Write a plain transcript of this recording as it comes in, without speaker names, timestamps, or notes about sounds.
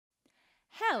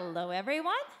Hello,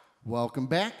 everyone. Welcome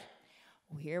back.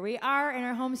 Here we are in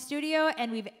our home studio,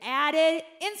 and we've added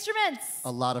instruments.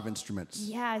 A lot of instruments.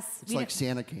 Yes. It's like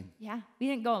Santa came. Yeah, we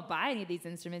didn't go and buy any of these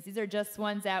instruments. These are just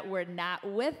ones that were not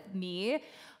with me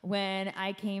when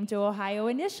I came to Ohio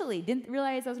initially. Didn't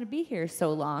realize I was going to be here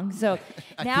so long. So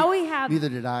now we have... Neither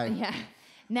did I. Yeah.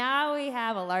 Now we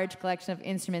have a large collection of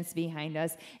instruments behind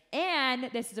us, and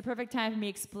this is a perfect time for me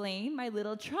to explain my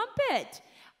little trumpet.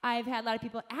 I've had a lot of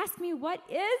people ask me, what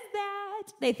is that?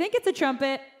 They think it's a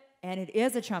trumpet, and it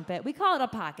is a trumpet. We call it a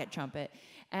pocket trumpet.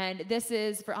 And this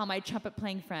is, for all my trumpet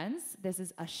playing friends, this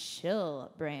is a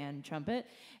Schill brand trumpet.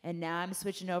 And now I'm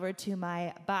switching over to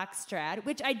my box Strat,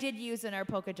 which I did use in our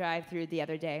polka drive-through the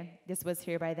other day. This was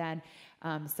here by then.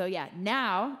 So yeah,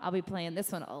 now I'll be playing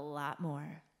this one a lot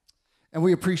more. And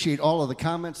we appreciate all of the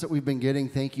comments that we've been getting.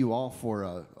 Thank you all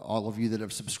for all of you that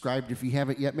have subscribed. If you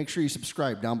haven't yet, make sure you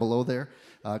subscribe down below there.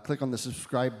 Click on the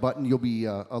subscribe button. You'll be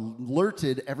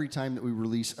alerted every time that we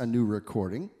release a new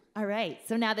recording. All right,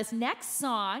 so now this next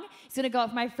song is going to go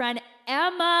with my friend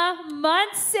Emma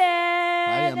Munson.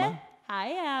 Hi, Emma.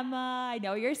 Hi, Emma. I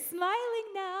know you're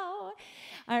smiling now.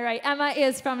 All right, Emma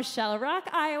is from Shell Rock,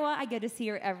 Iowa. I get to see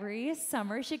her every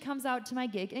summer. She comes out to my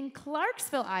gig in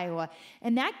Clarksville, Iowa.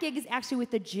 And that gig is actually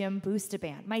with the Jim Boosta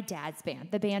Band, my dad's band,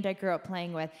 the band I grew up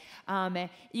playing with.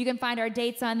 You can find our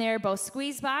dates on there, both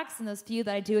SqueezeBox and those few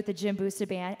that I do with the Jim Boosta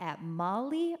Band at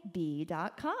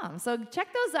mollieb.com. So check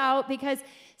those out, because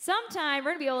sometime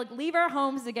we're going to be able to leave our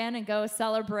homes again and go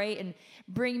celebrate and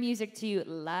bring music to you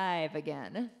live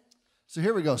again. So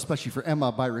here we go, especially for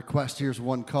Emma by request. Here's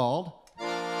one called...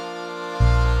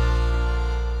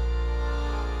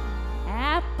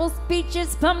 Apples,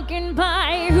 peaches, pumpkin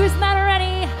pie. Who's not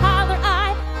ready? Holler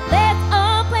I. Let's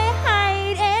all play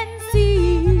hide and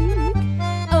seek.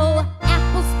 Oh,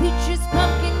 apples, peaches,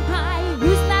 pumpkin pie.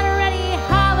 Who's not ready?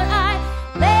 Holler I.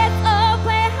 Let's all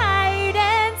play hide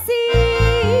and seek.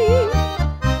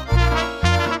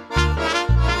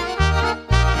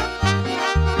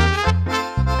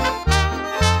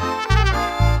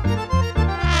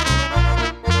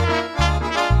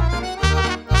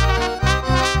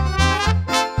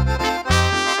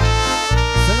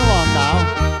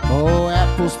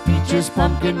 Peaches,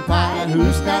 pumpkin pie,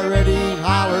 who's not ready,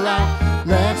 holler out,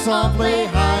 let's all play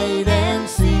hide and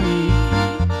seek.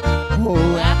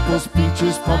 Oh, apples,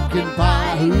 peaches, pumpkin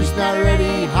pie, who's not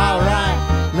ready, holler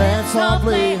out, let's all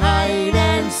play hide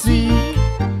and seek.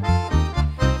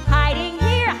 Hiding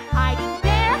here, hiding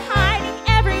there, hiding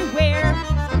everywhere.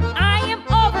 I am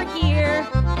over here,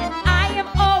 and I am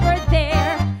over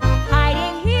there.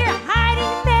 Hiding here,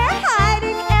 hiding there,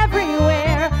 hiding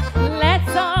everywhere.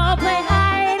 Let's all play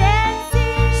hide and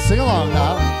seek. Sing along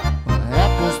now.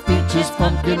 Apples, peaches,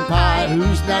 pumpkin pie,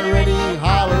 who's not ready,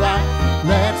 holler out,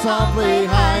 let's all play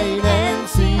hide and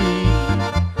seek.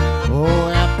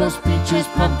 Oh, apples, peaches,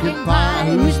 pumpkin pie,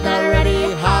 who's not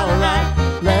ready, holler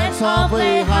out, let's all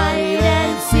play hide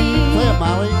and seek. Play it,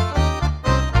 Molly.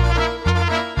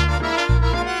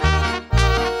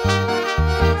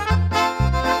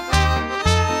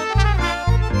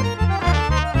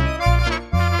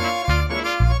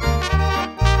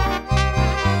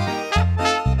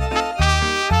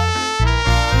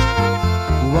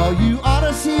 Well, you ought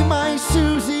to see my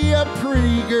Susie, a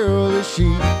pretty girl is she.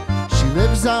 She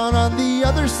lives out on the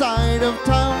other side of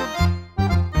town.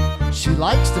 She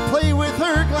likes to play with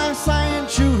her glass eye and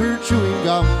chew her chewing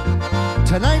gum.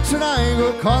 Tonight's when I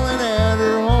go calling at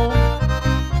her home.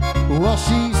 Well,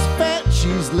 she's fat,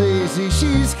 she's lazy,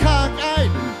 she's cock-eyed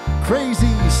and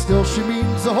crazy. Still, she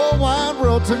means the whole wide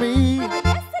world to me.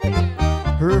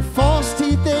 Her false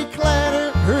teeth, they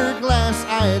clatter, her glass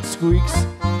eye, it squeaks.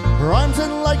 Her arms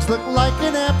and legs look like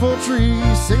an apple tree.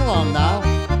 Sing along now.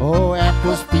 Oh,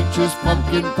 apples, peaches,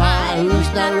 pumpkin pie, who's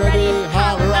not ready,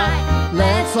 holler out,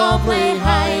 let's all play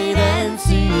hide and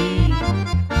seek.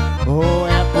 Oh,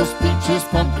 apples, peaches,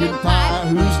 pumpkin pie,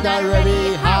 who's not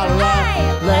ready, holler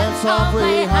out, let's all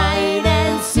play hide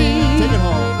and seek. Take it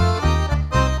home.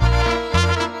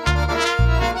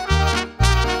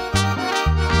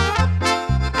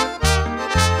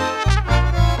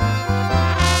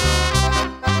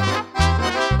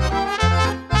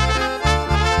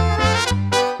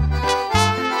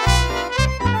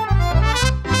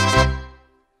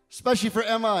 Especially for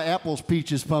Emma, apples,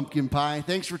 peaches, pumpkin pie.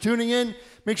 Thanks for tuning in.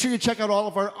 Make sure you check out all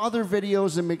of our other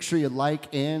videos and make sure you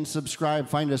like and subscribe.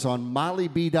 Find us on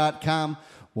mollieb.com.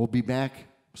 We'll be back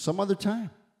some other time.